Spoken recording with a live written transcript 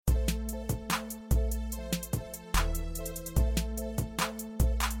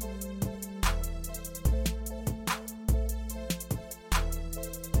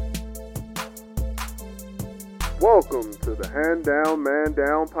Welcome to the Hand Down, Man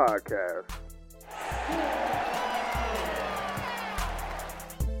Down podcast.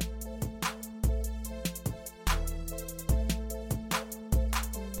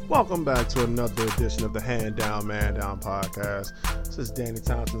 Welcome back to another edition of the Hand Down, Man Down podcast. This is Danny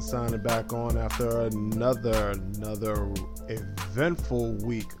Thompson signing back on after another eventful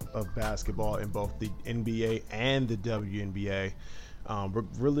week of basketball in both the NBA and the WNBA. We're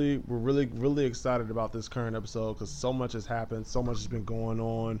really excited about this current episode because so much has happened, so much has been going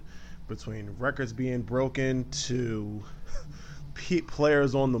on, between records being broken to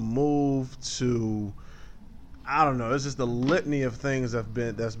players on the move to, I don't know, it's just a litany of things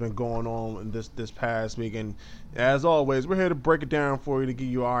that's been going on in this past week. And as always, we're here to break it down for you, to give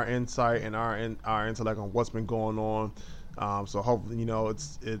you our insight and our intellect on what's been going on. So hopefully,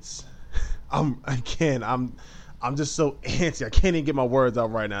 it's I'm just so antsy. I can't even get my words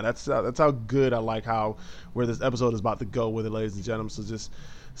out right now. That's how good I like where this episode is about to go with it, ladies and gentlemen. So just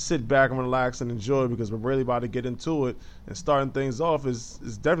sit back and relax and enjoy, because we're really about to get into it. And starting things off is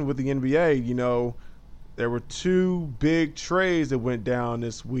definitely with the NBA. There were two big trades that went down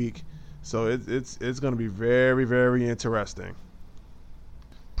this week, so it's going to be very, very interesting.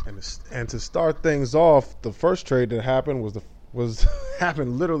 And to start things off, the first trade that happened was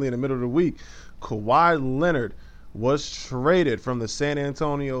happened literally in the middle of the week. Kawhi Leonard was traded from the San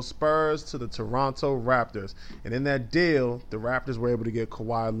Antonio Spurs to the Toronto Raptors. And in that deal, the Raptors were able to get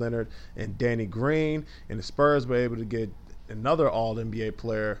Kawhi Leonard and Danny Green, and the Spurs were able to get another All-NBA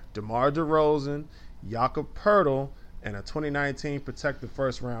player, DeMar DeRozan, Jakob Poeltl, and a 2019 protected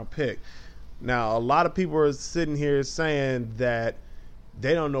first-round pick. Now, a lot of people are sitting here saying that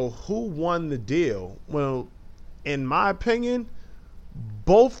they don't know who won the deal. Well, in my opinion,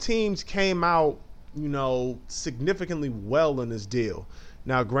 both teams came out, significantly well in this deal.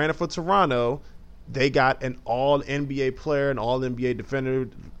 Now, granted, for Toronto, they got an all-NBA player, an all-NBA defender,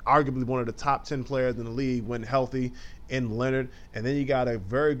 arguably one of the top 10 players in the league when healthy, in Leonard. And then you got a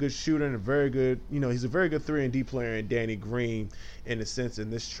very good shooter and a very good, he's a very good 3-and-D player in Danny Green in a sense in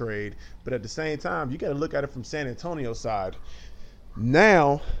this trade. But at the same time, you got to look at it from San Antonio's side.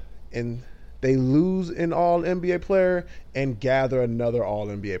 Now, and they lose an all-NBA player and gather another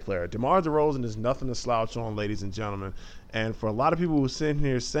all-NBA player. DeMar DeRozan is nothing to slouch on, ladies and gentlemen. And for a lot of people who are sitting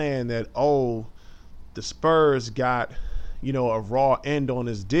here saying that, the Spurs got, a raw end on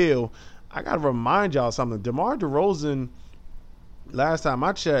this deal, I got to remind y'all something. DeMar DeRozan, last time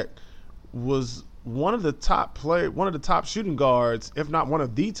I checked, was one of the top shooting guards, if not one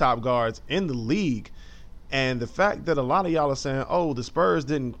of the top guards in the league. And the fact that a lot of y'all are saying, the Spurs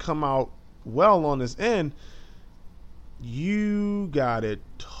didn't come out well on this end, you got it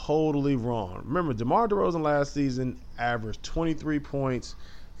totally wrong. Remember, DeMar DeRozan last season averaged 23 points,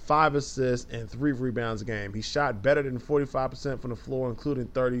 5 assists, and 3 rebounds a game. He shot better than 45% from the floor,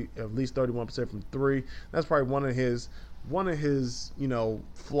 including at least 31% from 3. That's probably one of his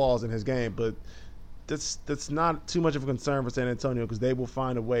flaws in his game, but that's not too much of a concern for San Antonio, because they will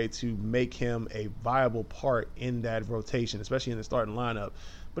find a way to make him a viable part in that rotation, especially in the starting lineup.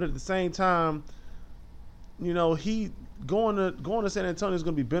 But at the same time, he going to San Antonio is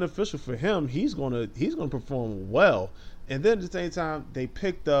going to be beneficial for him. He's going to perform well. And then at the same time, they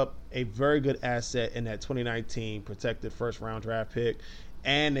picked up a very good asset in that 2019 protected first-round draft pick,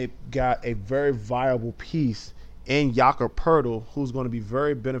 and they got a very viable piece in Jakob Poeltl, who's going to be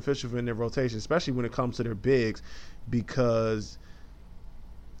very beneficial in their rotation, especially when it comes to their bigs, because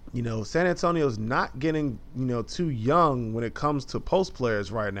San Antonio's not getting too young when it comes to post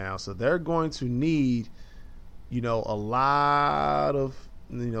players right now, so they're going to need a lot of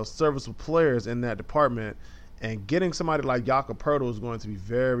serviceable players in that department. And getting somebody like Jakob Poeltl is going to be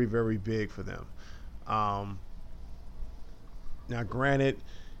very, very big for them. Now, granted,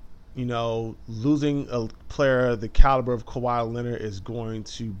 losing a player the caliber of Kawhi Leonard is going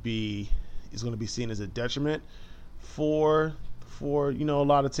to be seen as a detriment for a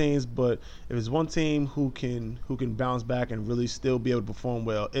lot of teams. But if it's one team who can bounce back and really still be able to perform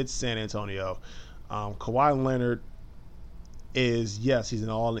well, it's San Antonio. Kawhi Leonard is, yes, he's an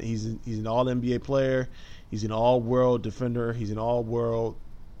all NBA player. He's an all-world defender. He's an all-world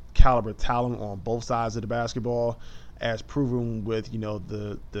caliber talent on both sides of the basketball, as proven with,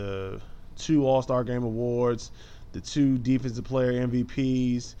 the 2 All-Star Game awards, the 2 Defensive Player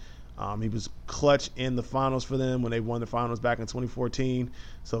MVPs. He was clutch in the finals for them when they won the finals back in 2014.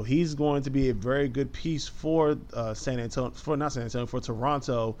 So he's going to be a very good piece for for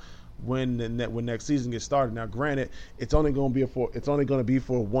Toronto when next season gets started. Now, granted, it's only going to be for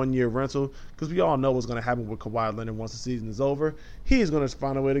a 1-year rental, because we all know what's going to happen with Kawhi Leonard once the season is over. He is going to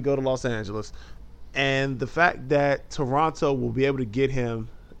find a way to go to Los Angeles. And the fact that Toronto will be able to get him,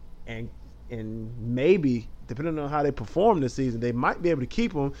 and maybe depending on how they perform this season, they might be able to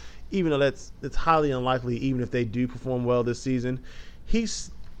keep him, even though that's highly unlikely. Even if they do perform well this season,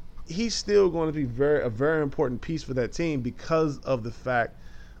 he's still going to be a very important piece for that team because of the fact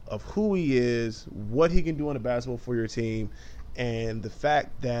of who he is, what he can do on the basketball for your team, and the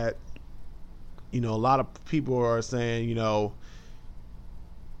fact that a lot of people are saying no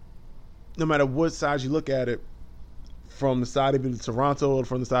matter what side you look at it, from the side of either Toronto or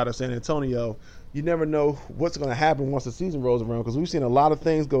from the side of San Antonio, you never know what's going to happen once the season rolls around, because we've seen a lot of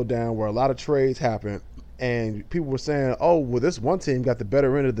things go down where a lot of trades happen, and people were saying, oh, well, this one team got the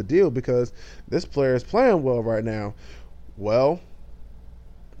better end of the deal because this player is playing well right now. Well,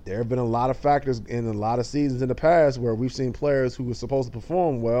 there have been a lot of factors in a lot of seasons in the past where we've seen players who were supposed to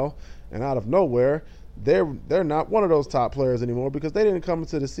perform well, and out of nowhere, they're not one of those top players anymore because they didn't come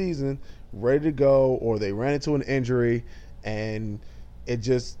into the season ready to go, or they ran into an injury, and it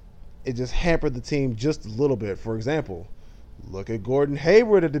just hampered the team just a little bit. For example, look at Gordon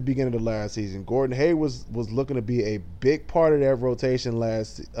Hayward at the beginning of the last season. Gordon Hayward was looking to be a big part of that rotation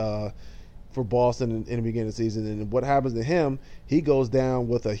for Boston in the beginning of the season. And what happens to him, he goes down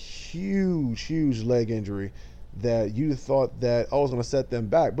with a huge leg injury that you thought that was going to set them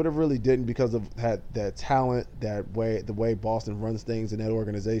back, but it really didn't because of that talent, the way Boston runs things in that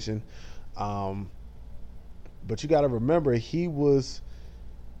organization. But you got to remember, the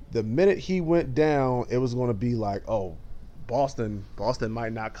minute he went down, it was going to be like, oh, Boston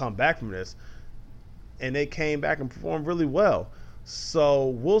might not come back from this. And they came back and performed really well. So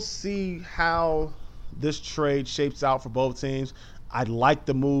we'll see how this trade shapes out for both teams. I like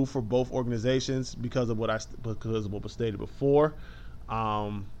the move for both organizations because of what was stated before.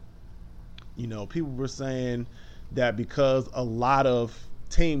 People were saying that because a lot of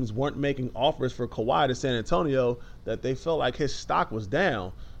teams weren't making offers for Kawhi to San Antonio, that they felt like his stock was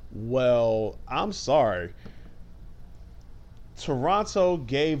down. Well, I'm sorry. Toronto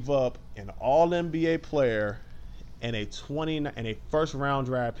gave up an All-NBA player and a first-round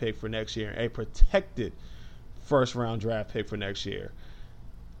draft pick for next year, a protected first-round draft pick for next year.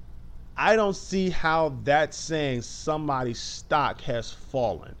 I don't see how that's saying somebody's stock has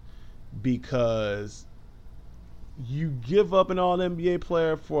fallen, because you give up an All-NBA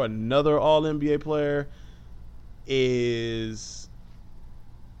player for another All-NBA player is,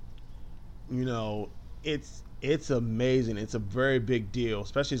 it's amazing. It's a very big deal,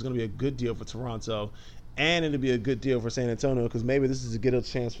 especially it's going to be a good deal for Toronto, and it'll be a good deal for San Antonio because maybe this is a good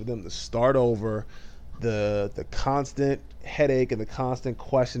chance for them to start over the constant headache and the constant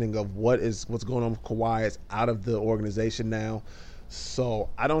questioning of what's going on with Kawhi is out of the organization now. So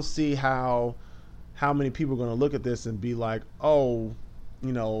I don't see how many people are going to look at this and be like, oh,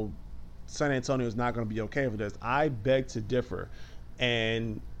 San Antonio is not going to be okay with this. I beg to differ.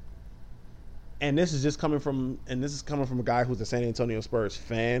 And this is coming from a guy who's a San Antonio Spurs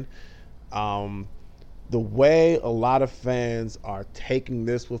fan. The way a lot of fans are taking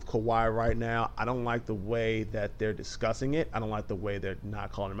this with Kawhi right now, I don't like the way that they're discussing it. I don't like the way they're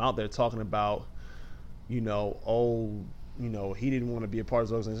not calling him out. They're talking about, he didn't want to be a part of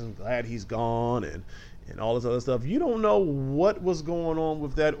this organization. I'm glad he's gone and all this other stuff. You don't know what was going on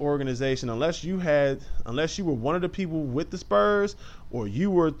with that organization unless you were one of the people with the Spurs or you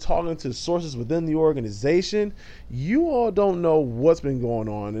were talking to sources within the organization. You all don't know what's been going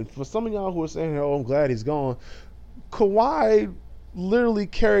on. And for some of y'all who are saying, oh, I'm glad he's gone, Kawhi literally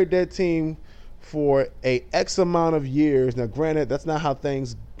carried that team for a X amount of years. Now, granted, that's not how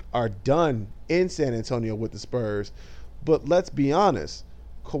things are done in San Antonio with the Spurs, but let's be honest.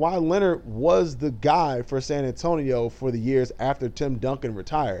 Kawhi Leonard was the guy for San Antonio for the years after Tim Duncan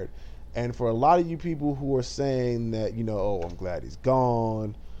retired. And for a lot of you people who are saying that, oh, I'm glad he's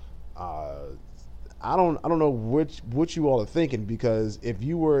gone, I don't know what you all are thinking, because if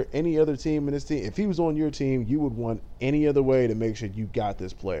you were any other team in this team, if he was on your team, you would want any other way to make sure you got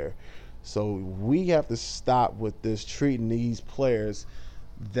this player. So we have to stop with this treating these players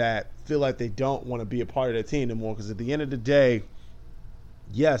that feel like they don't want to be a part of their team anymore, because at the end of the day,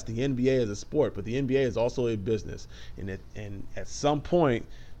 yes, the NBA is a sport, but the NBA is also a business. And at some point,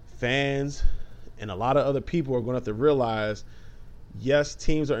 fans and a lot of other people are going to have to realize, yes,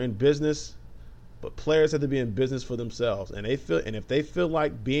 teams are in business, but players have to be in business for themselves. And if they feel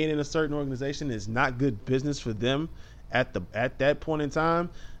like being in a certain organization is not good business for them at that point in time,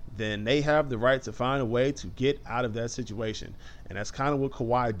 then they have the right to find a way to get out of that situation. And that's kind of what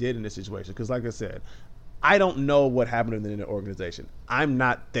Kawhi did in this situation. Because like I said, I don't know what happened in the organization. I'm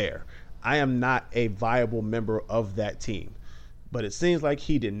not there. I am not a viable member of that team. But it seems like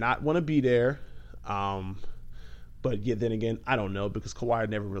he did not want to be there. But yet then again, I don't know because Kawhi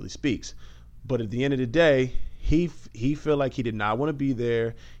never really speaks. But at the end of the day, he felt like he did not want to be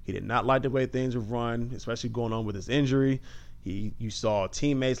there. He did not like the way things were run, especially going on with his injury. You saw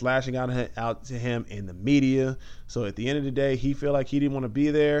teammates lashing out to him in the media. So at the end of the day, he felt like he didn't want to be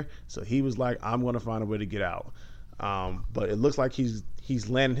there. So he was like, I'm going to find a way to get out. But it looks like he's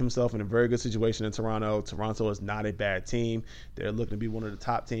landed himself in a very good situation in Toronto. Toronto is not a bad team. They're looking to be one of the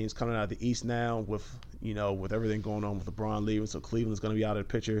top teams coming out of the East now with everything going on with LeBron leaving. So Cleveland's going to be out of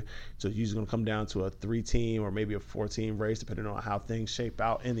the picture. So it's usually going to come down to a 3-team or maybe a 4-team race, depending on how things shape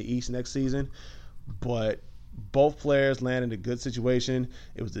out in the East next season. But both players landed in a good situation.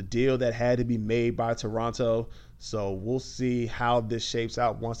 It was a deal that had to be made by Toronto. So we'll see how this shapes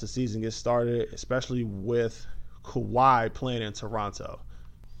out once the season gets started, especially with Kawhi playing in Toronto.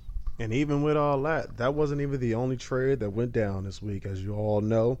 And even with all that, that wasn't even the only trade that went down this week. As you all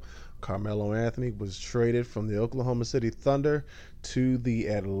know, Carmelo Anthony was traded from the Oklahoma City Thunder to the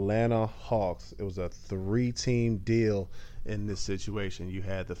Atlanta Hawks. It was a 3-team deal in this situation. You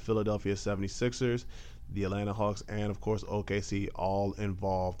had the Philadelphia 76ers, the Atlanta Hawks, and, of course, OKC all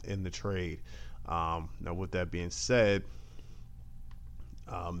involved in the trade. Now, with that being said,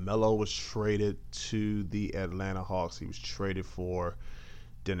 Melo was traded to the Atlanta Hawks. He was traded for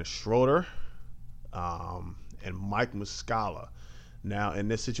Dennis Schroeder and Mike Muscala. Now, in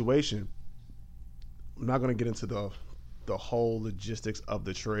this situation, I'm not going to get into the whole logistics of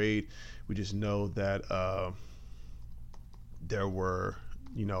the trade. We just know that there were,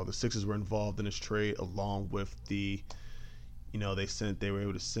 the Sixers were involved in this trade along with the, they were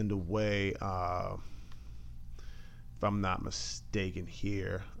able to send away, if I'm not mistaken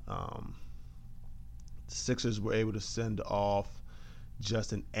here, the Sixers were able to send off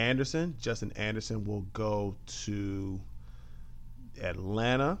Justin Anderson. Justin Anderson will go to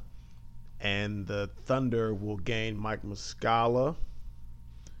Atlanta, and the Thunder will gain Mike Muscala,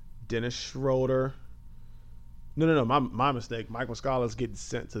 Dennis Schroeder. No, my mistake. Mike Muscala is getting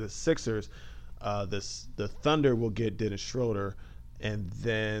sent to the Sixers. The Thunder will get Dennis Schroeder, and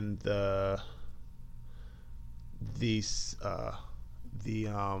then the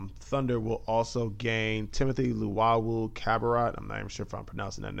Thunder will also gain Timothy Luwawu-Cabarrot. I'm not even sure if I'm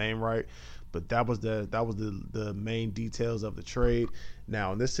pronouncing that name right, but that was the main details of the trade.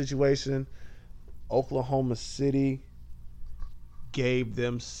 Now, in this situation, Oklahoma City gave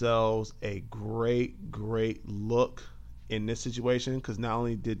themselves a great look in this situation because not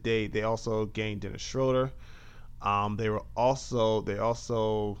only did they also gained Dennis Schroeder, they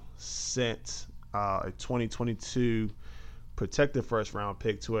also sent a 2022 protected first round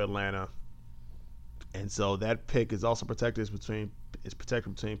pick to Atlanta, and so that pick is also protected between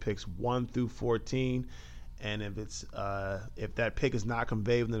picks 1 through 14. And if that pick is not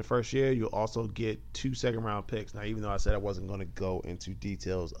conveyed within the first year, you'll also get 2 second-round picks. Now, even though I said I wasn't going to go into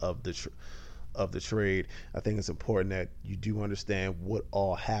details of the trade, I think it's important that you do understand what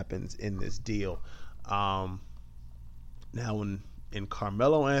all happens in this deal. Now, in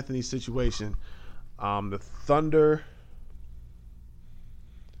Carmelo Anthony's situation, the Thunder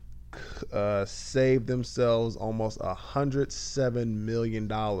saved themselves almost $107 million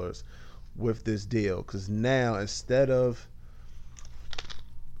with this deal, because now instead of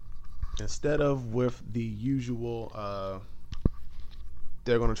with the usual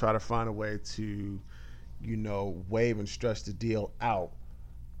they're going to try to find a way to waive and stretch the deal out,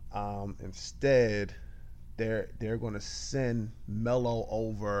 instead they're going to send Melo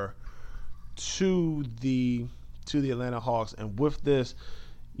over to the Atlanta Hawks, and with this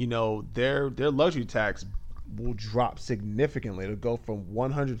their luxury tax will drop significantly. It'll go from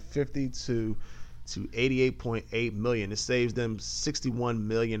 $150 to $88.8 million. It saves them $61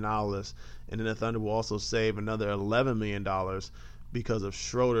 million, and then the Thunder will also save another $11 million because of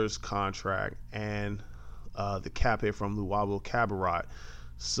Schroeder's contract and the cap hit from Luwawu-Cabarrot.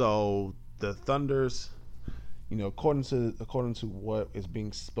 So the Thunder's, according to what is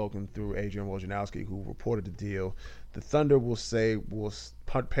being spoken through Adrian Wojnarowski, who reported the deal, the Thunder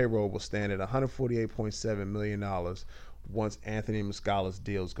payroll will stand at $148.7 million once Anthony Muscala's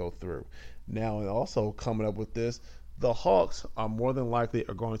deals go through. Now, and also coming up with this, the Hawks are more than likely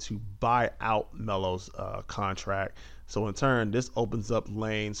going to buy out Melo's contract. So in turn, this opens up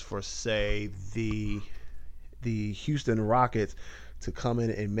lanes for, say, the Houston Rockets to come in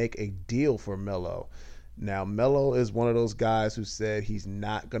and make a deal for Melo. Now, Melo is one of those guys who said he's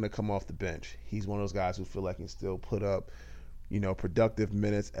not going to come off the bench. He's one of those guys who feel like he can still put up, productive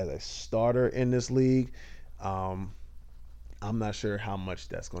minutes as a starter in this league. I'm not sure how much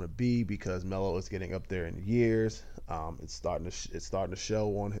that's going to be because Melo is getting up there in years. It's starting to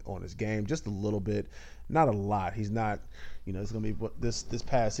show on his game just a little bit, not a lot. He's not, it's going to be this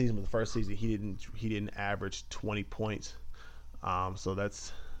past season, but the first season he didn't average 20 points. So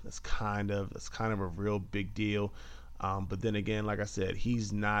that's kind of a real big deal. But then again, like I said,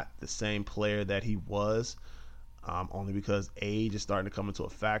 he's not the same player that he was. Only because age is starting to come into a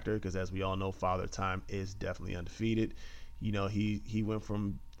factor. Because as we all know, Father Time is definitely undefeated. He went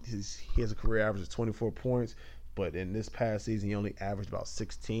from he has a career average of 24 points, but in this past season he only averaged about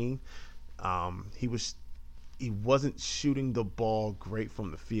 16. He wasn't shooting the ball great from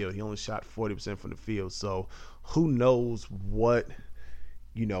the field. He only shot 40% from the field. So who knows what,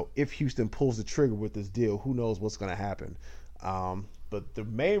 if Houston pulls the trigger with this deal, who knows what's going to happen. But the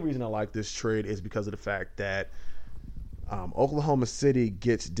main reason I like this trade is because of the fact that Oklahoma City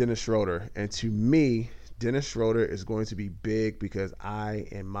gets Dennis Schroeder. And to me, Dennis Schroeder is going to be big because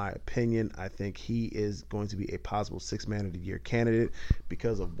in my opinion, I think he is going to be a possible Sixth Man of the Year candidate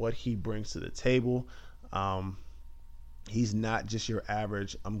because of what he brings to the table. He's not just your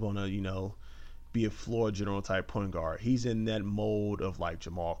average, I'm going to, be a floor general type point guard. He's in that mold of like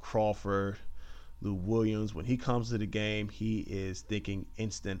Jamal Crawford, Lou Williams. When he comes to the game, he is thinking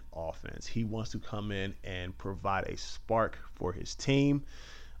instant offense. He wants to come in and provide a spark for his team.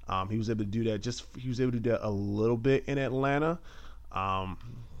 He was able to do that. He was able to do that a little bit in Atlanta, but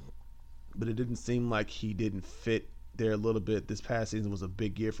it didn't seem like he didn't fit there a little bit. This past season was a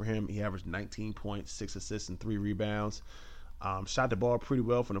big year for him. He averaged 19 points, 6 assists, and 3 rebounds. Shot the ball pretty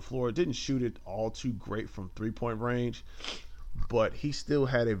well from the floor. Didn't shoot it all too great from three-point range, but he still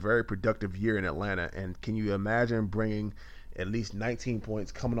had a very productive year in Atlanta. And can you imagine bringing at least 19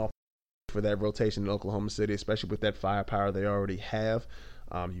 points coming off for that rotation in Oklahoma City, especially with that firepower they already have?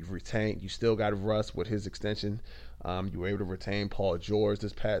 You still got Russ with his extension. You were able to retain Paul George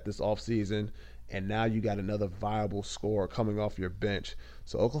this offseason, and now you got another viable scorer coming off your bench.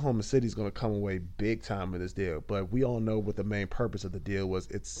 So Oklahoma City is going to come away big time with this deal. But we all know what the main purpose of the deal was.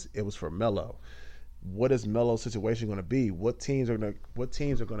 It was for Melo. What is Melo's situation going to be? What teams are going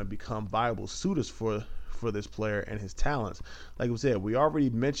to become viable suitors for this player and his talents? Like we said, we already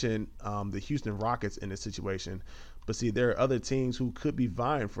mentioned the Houston Rockets in this situation. But see, there are other teams who could be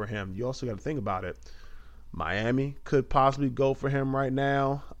vying for him. You also got to think about it. Miami could possibly go for him right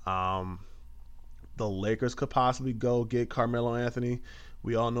now. The Lakers could possibly go get Carmelo Anthony.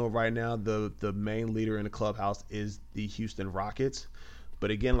 We all know right now the main leader in the clubhouse is the Houston Rockets. But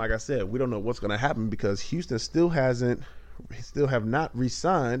again, like I said, we don't know what's going to happen because Houston still have not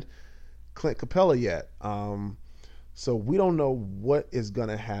re-signed Clint Capella yet. So we don't know what is going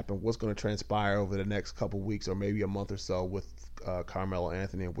to happen, what's going to transpire over the next couple weeks or maybe a month or so with Carmelo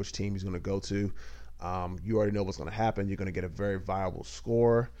Anthony and which team he's going to go to. You already know what's going to happen. You're going to get a very viable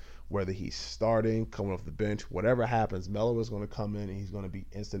scorer, whether he's starting, coming off the bench, whatever happens. Melo is going to come in and he's going to be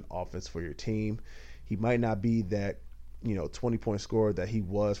instant offense for your team. He might not be that 20-point scorer that he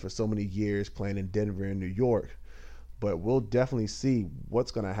was for so many years playing in Denver and New York, but we'll definitely see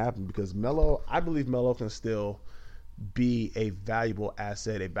what's going to happen because I believe Melo can still be a valuable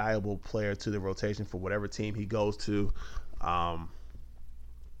asset, a valuable player to the rotation for whatever team he goes to.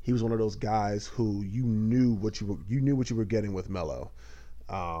 He was one of those guys who you knew what you were getting with Melo.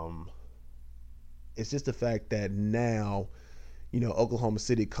 It's just the fact that now, Oklahoma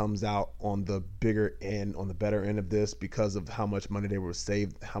City comes out on the bigger end, on the better end of this because of how much money they were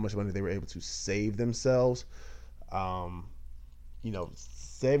able to save themselves.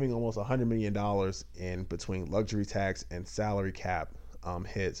 Saving almost $100 million in between luxury tax and salary cap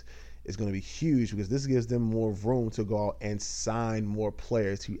hits is going to be huge because this gives them more room to go out and sign more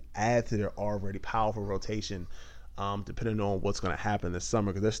players to add to their already powerful rotation, depending on what's going to happen this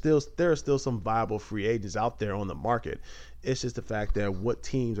summer. Because there are still some viable free agents out there on the market. It's just the fact that what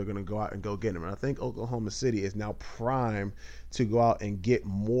teams are going to go out and go get them. And I think Oklahoma City is now primed to go out and get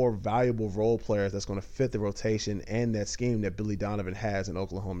more valuable role players that's going to fit the rotation and that scheme that Billy Donovan has in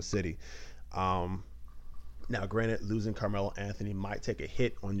Oklahoma City. Now, granted, losing Carmelo Anthony might take a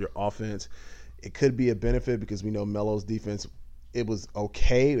hit on your offense. It could be a benefit because we know Melo's defense, it was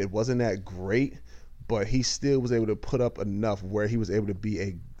okay. It wasn't that great, but he still was able to put up enough where he was able to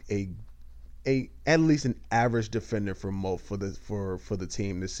be a at least an average defender for the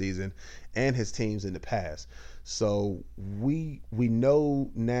team this season and his teams in the past. So we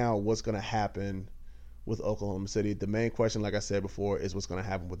know now what's going to happen with Oklahoma City. The main question, like I said before, is what's going to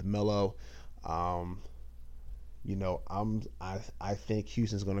happen with Melo. I think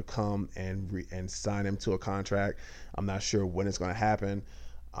Houston's going to come and sign him to a contract. I'm not sure when it's going to happen.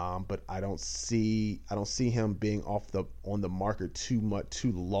 But I don't see him being on the market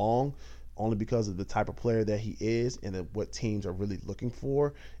too long, only because of the type of player that he is and what teams are really looking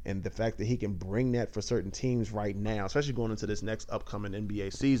for, and the fact that he can bring that for certain teams right now, especially going into this next upcoming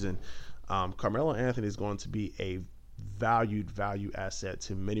NBA season. Carmelo Anthony is going to be a value asset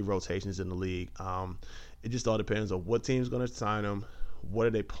to many rotations in the league. It just all depends on what team's going to sign him. What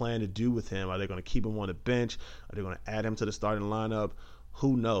do they plan to do with him? Are they going to keep him on the bench? Are they going to add him to the starting lineup?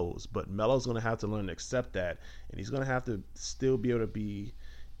 Who knows? But Melo's going to have to learn to accept that, and he's going to have to still be able to be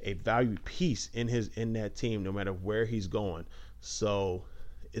a valued piece in that team, no matter where he's going. So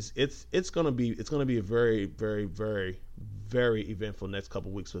it's going to be a very, very, very, very eventful next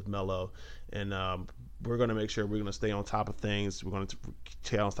couple weeks with Melo, and we're going to make sure we're going to stay on top of things. We're going to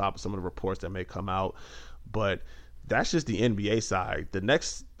stay on top of some of the reports that may come out, but that's just the NBA side.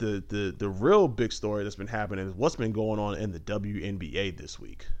 The real big story that's been happening is what's been going on in the WNBA this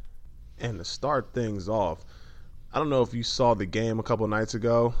week. And to start things off, I don't know if you saw the game a couple nights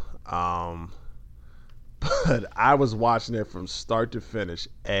ago, but I was watching it from start to finish,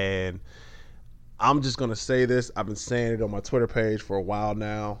 and I'm just going to say this. I've been saying it on my Twitter page for a while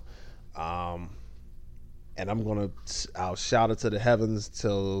now, and I'll shout it to the heavens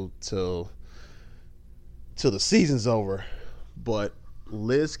till the season's over. But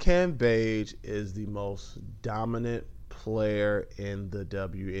Liz Cambage is the most dominant player in the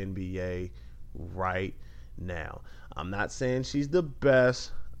WNBA right now. I'm not saying she's the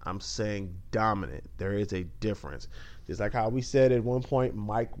best. I'm saying dominant. There is a difference. Just like how we said at one point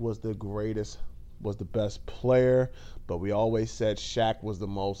Mike was the best player, but we always said Shaq was the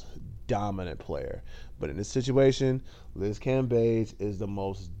most dominant player. But in this situation, Liz Cambage is the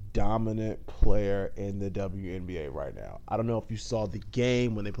most dominant player in the WNBA right now. I don't know if you saw the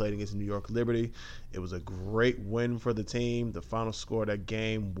game when they played against New York Liberty. It was a great win for the team. The final score of that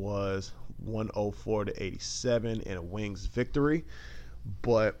game was 104-87 in a Wings victory.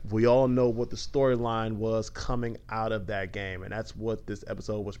 But we all know what the storyline was coming out of that game, and that's what this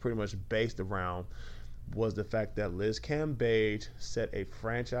episode was pretty much based around, was the fact that Liz Cambage set a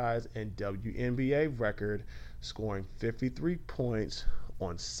franchise and WNBA record, scoring 53 points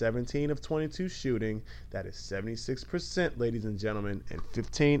on 17 of 22 shooting. That is 76%, ladies and gentlemen, and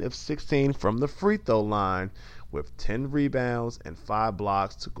 15 of 16 from the free throw line, with 10 rebounds and 5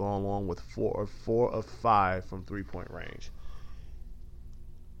 blocks to go along with 4 of 5 from three-point range.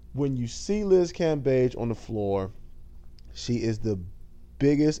 When you see Liz Cambage on the floor, she is the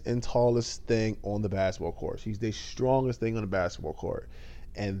biggest and tallest thing on the basketball court. She's the strongest thing on the basketball court.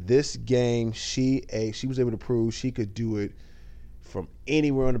 And this game, she was able to prove she could do it from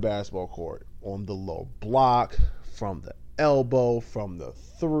anywhere on the basketball court, on the low block, from the elbow, from the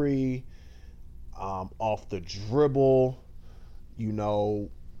three, off the dribble. You know,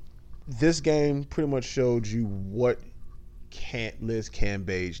 this game pretty much showed you what can't Liz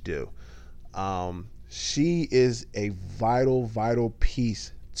Cambage do. She is a vital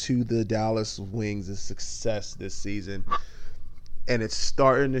piece to the Dallas Wings' success this season, and it's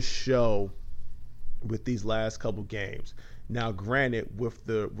starting to show with these last couple games. Now, granted, with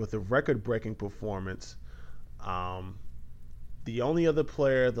the record-breaking performance, the only other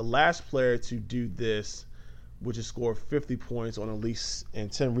player, the last player to do this, which is score 50 points on at least and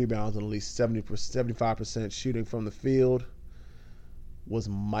 10 rebounds on at least 75% shooting from the field, was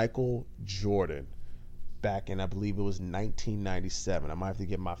Michael Jordan back in, I believe it was 1997. I might have to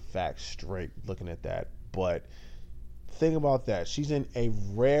get my facts straight looking at that. But think about that. She's in a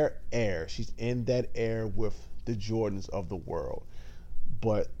rare air. She's in that air with the Jordans of the world.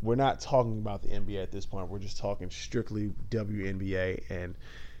 But we're not talking about the NBA at this point. We're just talking strictly WNBA. And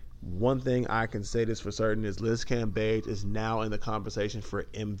one thing I can say this for certain is Liz Cambage is now in the conversation for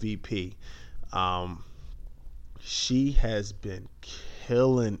MVP. She has been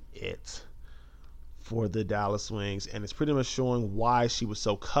killing it for the Dallas Wings, and it's pretty much showing why she was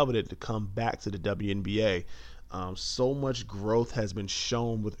so coveted to come back to the WNBA. So much growth has been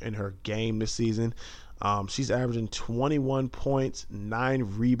shown within her game this season. She's averaging 21 points, 9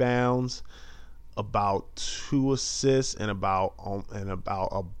 rebounds, about 2 assists, and about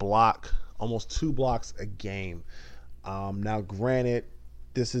a block, almost 2 blocks a game. Now, granted,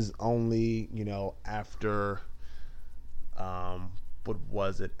 this is only after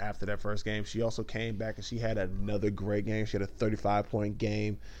after that first game. She also came back and she had another great game. She had a 35-point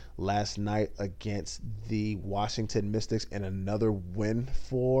game last night against the Washington Mystics and another win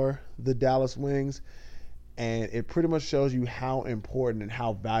for the Dallas Wings. And it pretty much shows you how important and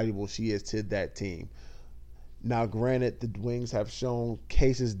how valuable she is to that team. Now, granted, the Wings have shown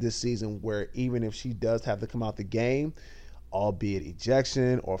cases this season where even if she does have to come out the game, albeit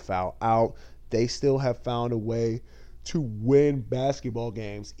ejection or foul out. They still have found a way to win basketball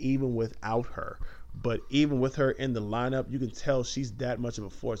games even without her. But even with her in the lineup, you can tell she's that much of a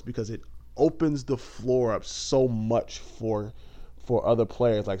force because it opens the floor up so much for other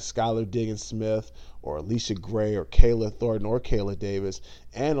players like Skylar Diggins-Smith or Alicia Gray or Kayla Thornton or Kayla Davis,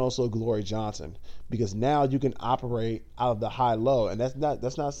 and also Glory Johnson, because now you can operate out of the high-low, and that's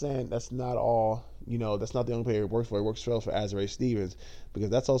not saying that's not all. That's not the only player it works for. It works well for Azurá Stevens, because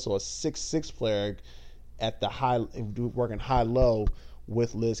that's also a 6'6" player at the high, working high-low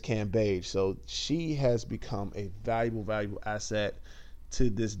with Liz Cambage. So she has become a valuable asset to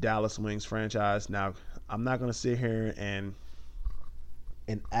this Dallas Wings franchise. Now, I'm not going to sit here and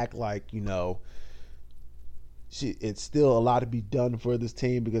act like, it's still a lot to be done for this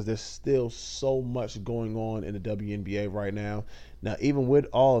team, because there's still so much going on in the WNBA right now. Now, even with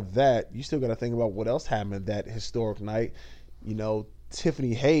all of that, you still got to think about what else happened that historic night.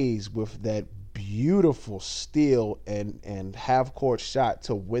 Tiffany Hayes with that beautiful steal and half-court shot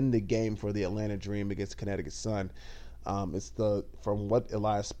to win the game for the Atlanta Dream against Connecticut Sun. From what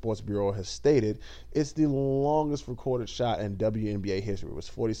Elias Sports Bureau has stated, it's the longest recorded shot in WNBA history. It was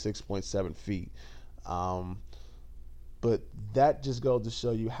 46.7 feet. But that just goes to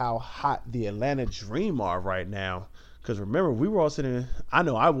show you how hot the Atlanta Dream are right now. Because remember, we were all sitting, I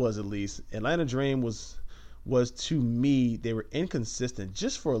know I was at least, Atlanta Dream was to me, they were inconsistent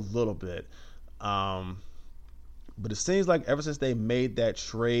just for a little bit. But it seems like ever since they made that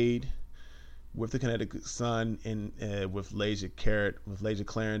trade with the Connecticut Sun and with Lasia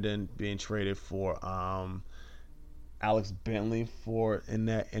Clarendon being traded for Alex Bentley in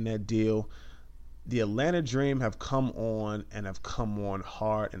that deal, the Atlanta Dream have come on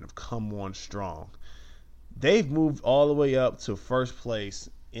hard and have come on strong. They've moved all the way up to first place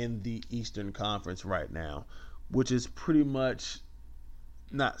in the Eastern Conference right now, which is pretty much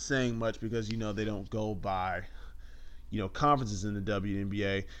not saying much because they don't go by conferences in the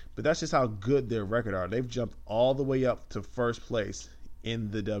WNBA, but that's just how good their record are. They've jumped all the way up to first place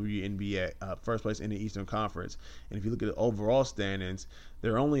in the WNBA, first place in the Eastern Conference. And if you look at the overall standings,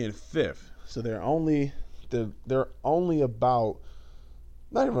 they're only in fifth. So they're only about,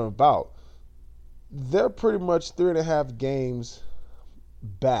 not even about, they're pretty much 3.5 games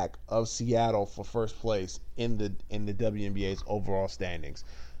back of Seattle for first place in the WNBA's overall standings.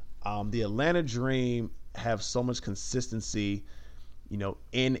 The Atlanta Dream have so much consistency,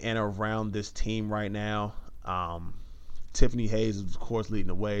 in and around this team right now. Tiffany Hayes is, of course, leading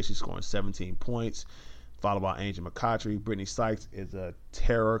the way. She's scoring 17 points, followed by Angel McCoughtry. Brittany Sykes is a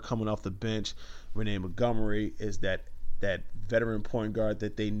terror coming off the bench. Renee Montgomery is that veteran point guard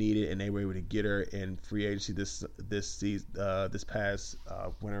that they needed, and they were able to get her in free agency this season, this past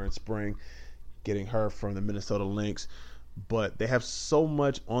winter and spring, getting her from the Minnesota Lynx. But they have so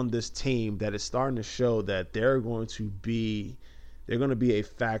much on this team that it's starting to show that they're going to be a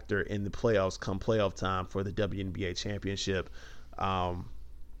factor in the playoffs come playoff time for the WNBA championship.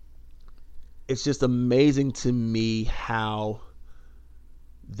 It's just amazing to me how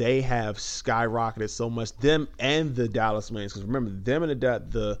they have skyrocketed so much, them and the Dallas Wings. Because remember, them and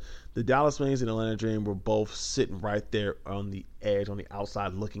the Dallas Wings and the Atlanta Dream were both sitting right there on the edge, on the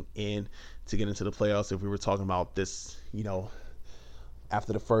outside, looking in to get into the playoffs. If we were talking about this,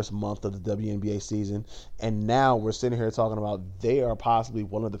 after the first month of the WNBA season. And now we're sitting here talking about they are possibly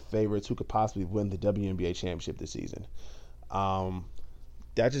one of the favorites who could possibly win the WNBA championship this season.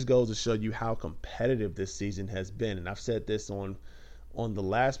 That just goes to show you how competitive this season has been. And I've said this on the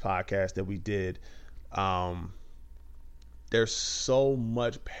last podcast that we did. There's so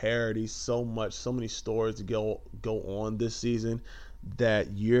much parity, so many stories to go on this season that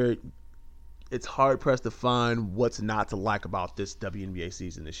it's hard pressed to find what's not to like about this WNBA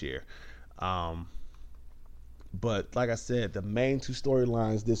season this year. But like I said, the main two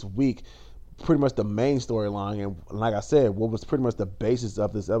storylines this week, pretty much the main storyline, and like I said, what was pretty much the basis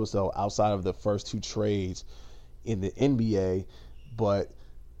of this episode outside of the first two trades in the NBA, but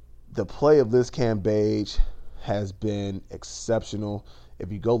the play of Liz Cambage has been exceptional.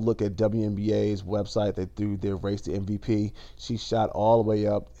 If you go look at WNBA's website, they do their race to MVP. She shot all the way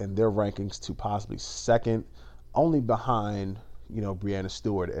up in their rankings to possibly second, only behind, Breanna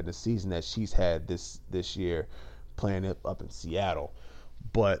Stewart and the season that she's had this year playing it up in Seattle.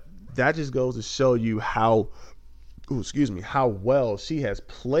 But that just goes to show you how well she has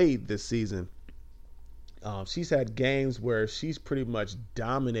played this season. She's had games where she's pretty much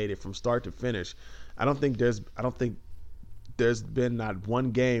dominated from start to finish. I don't think there's been not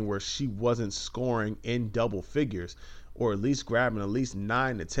one game where she wasn't scoring in double figures or at least grabbing at least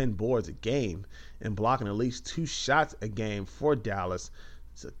 9 to 10 boards a game and blocking at least 2 shots a game for Dallas,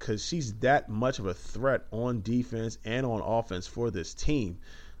 because she's that much of a threat on defense and on offense for this team.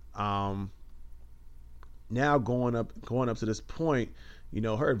 Now going up to this point,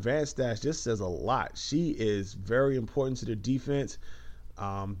 her advanced stats just says a lot. She is very important to their defense,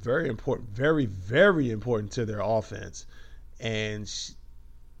 very important, very, very important to their offense. And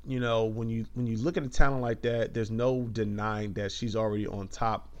when you look at a talent like that, there's no denying that she's already on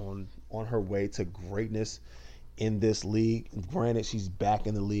top, on her way to greatness in this league. Granted, she's back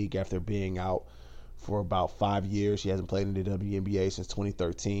in the league after being out for about 5 years. She hasn't played in the WNBA since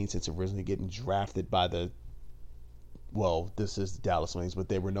 2013, since originally getting drafted by this is the Dallas Wings, but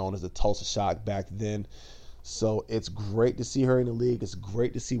they were known as the Tulsa Shock back then. So it's great to see her in the league. It's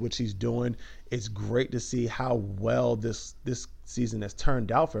great to see what she's doing. It's great to see how well this season has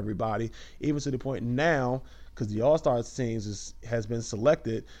turned out for everybody, even to the point now, because the All-Star teams has been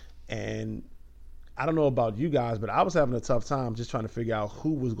selected. And I don't know about you guys, but I was having a tough time just trying to figure out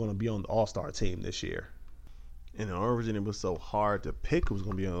who was going to be on the All-Star team this year. And originally it was so hard to pick who was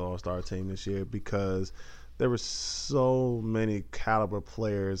going to be on the All-Star team this year, because there were so many caliber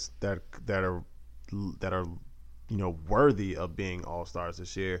players that are worthy of being All-Stars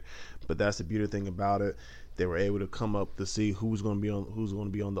this year. But that's the beautiful thing about it. They were able to come up to see who's going to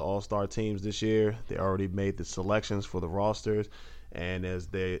be on the All-Star teams this year. They already made the selections for the rosters, and as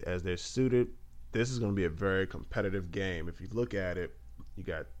they're suited, this is going to be a very competitive game. If you look at it, you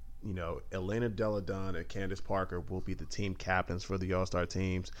got Elena Delle Donne and Candace Parker will be the team captains for the All-Star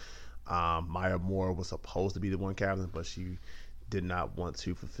teams. Maya Moore was supposed to be the one captain, but she did not want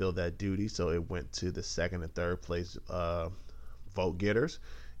to fulfill that duty, so it went to the second and third place vote getters.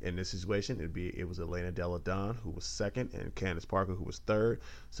 In this situation, it was Elena Delle Donne, who was second, and Candace Parker, who was third.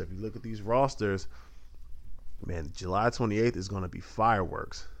 So if you look at these rosters, man, July 28th is going to be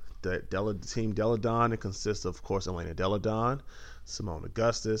fireworks. Team Delle Donne, it consists of course, Elena Delle Donne, Simone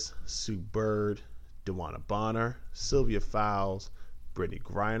Augustus, Sue Bird, DeWanna Bonner, Sylvia Fowles, Brittany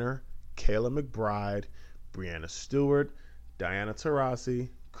Griner, Kayla McBride, Brianna Stewart, Diana Taurasi,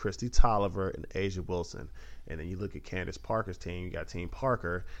 Christy Tolliver, and Asia Wilson. And then you look at Candace Parker's team. You got Team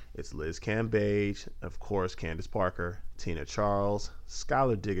Parker. It's Liz Cambage, of course, Candace Parker, Tina Charles,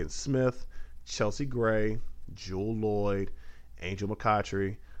 Skylar Diggins-Smith, Chelsea Gray, Jewel Lloyd, Angel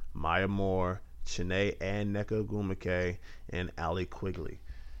McCoughtry, Maya Moore, Chiney and Nneka Ogwumike, and Allie Quigley.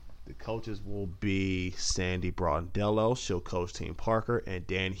 The coaches will be Sandy Brondello. She'll coach Team Parker, and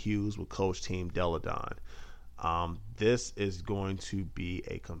Dan Hughes will coach Team Delle Donne. This is going to be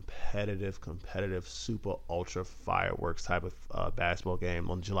a competitive, super ultra fireworks type of basketball game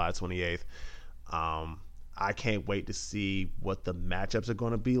on July 28th. I can't wait to see what the matchups are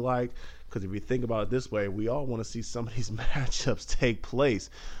going to be like, because if you think about it this way, we all want to see some of these matchups take place.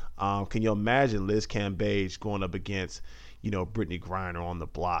 Can you imagine Liz Cambage going up against, Brittany Griner on the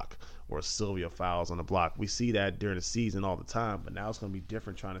block, or Sylvia Fowles on the block? We see that during the season all the time, but now it's going to be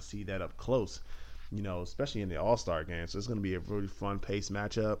different trying to see that up close, especially in the All-Star game. So it's going to be a really fun pace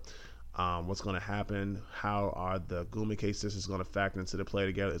matchup. What's going to happen? How are the Ogwumike sisters going to factor into the play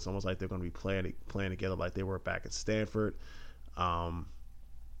together? It's almost like they're going to be playing together like they were back at Stanford.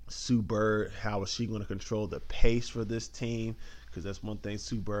 Sue Bird, how is she going to control the pace for this team? Because that's one thing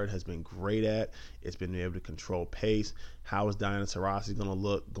Sue Bird has been great at. It's been able to control pace. How is Diana Taurasi going to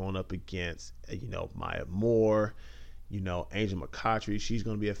look going up against, Maya Moore, Angel McCoughtry? She's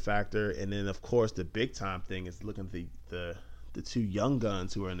going to be a factor. And then, of course, the big time thing is looking at the two young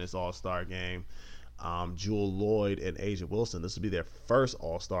guns who are in this All-Star game, Jewel Lloyd and Asia Wilson. This will be their first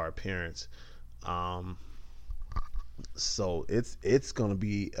All-Star appearance. So it's going to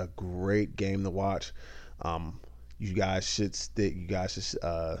be a great game to watch. You guys should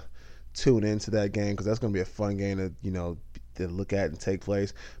tune into that game, because that's going to be a fun game to look at and take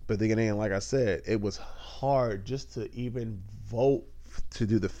place. But then again, like I said, it was hard just to even vote, to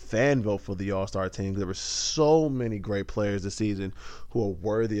do the fan vote for the All-Star team. There were so many great players this season who are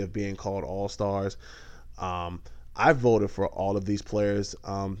worthy of being called All-Stars. I voted for all of these players,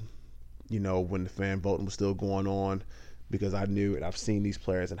 when the fan voting was still going on, because I knew and I've seen these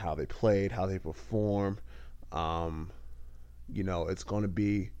players and how they played, how they perform. It's going to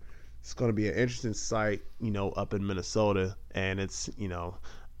be an interesting sight, up in Minnesota, and it's,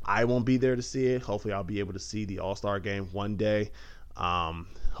 I won't be there to see it. Hopefully I'll be able to see the All-Star game one day.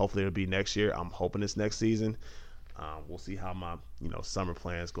 Hopefully it'll be next year. I'm hoping it's next season. We'll see how my, summer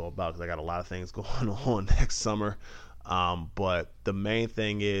plans go about, because I got a lot of things going on next summer. But the main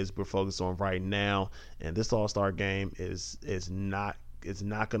thing is we're focused on right now, and this All-Star game is not it's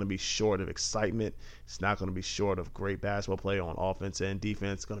not going to be short of excitement. It's not going to be short of great basketball play on offense and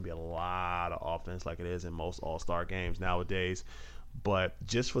defense. It's going to be a lot of offense like it is in most all-star games nowadays. But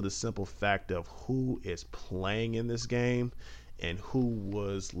just for the simple fact of who is playing in this game and who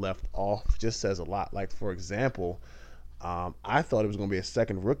was left off just says a lot. Like, for example, I thought it was going to be a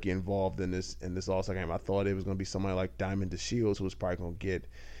second rookie involved in this all-star game. I thought it was going to be somebody like Diamond DeShields, who was probably going to get,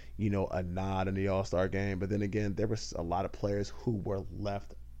 a nod in the all-star game. But then again, there was a lot of players who were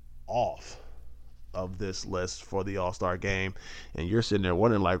left off of this list for the all-star game. And you're sitting there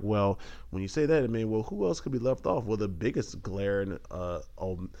wondering, like, well, when you say that, I mean, well, who else could be left off? Well, the biggest glaring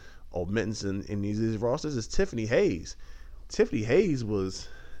omittance in these rosters is Tiffany Hayes. Tiffany Hayes was,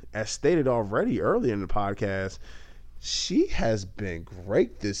 as stated already earlier in the podcast, she has been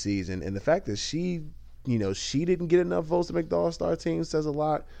great this season. And the fact that she didn't get enough votes to make the all-star team says a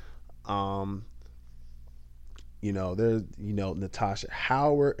lot. There's Natasha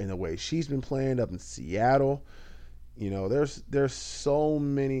Howard and the way she's been playing up in Seattle. There were so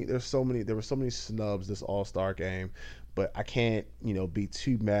many snubs this all-star game, but I can't be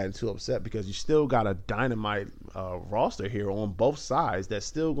too mad and too upset because you still got a dynamite roster here on both sides that's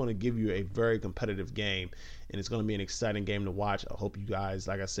still going to give you a very competitive game, and it's going to be an exciting game to watch. I hope you guys,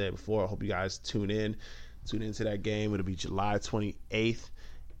 like I said before, tune into that game. It'll be July 28th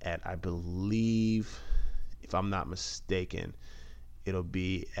at, I believe, if I'm not mistaken, it'll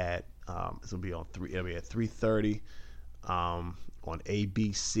be at 3:30 on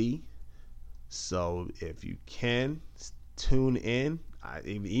ABC. So if you can tune in,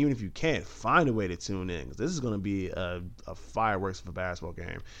 even if you can't, find a way to tune in, because this is going to be a fireworks of a basketball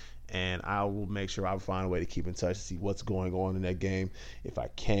game. And I will make sure I find a way to keep in touch to see what's going on in that game. If I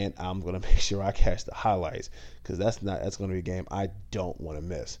can't, I'm going to make sure I catch the highlights, because that's going to be a game I don't want to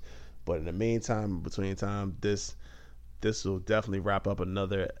miss. But in the meantime, this will definitely wrap up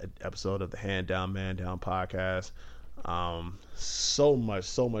another episode of the Hand Down Man Down podcast. So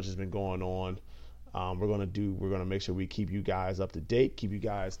much has been going on. We're gonna make sure we keep you guys up to date, keep you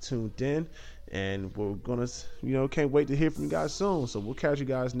guys tuned in, and we're gonna, can't wait to hear from you guys soon. So we'll catch you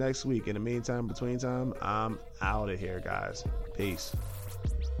guys next week. In the meantime, I'm out of here, guys. Peace.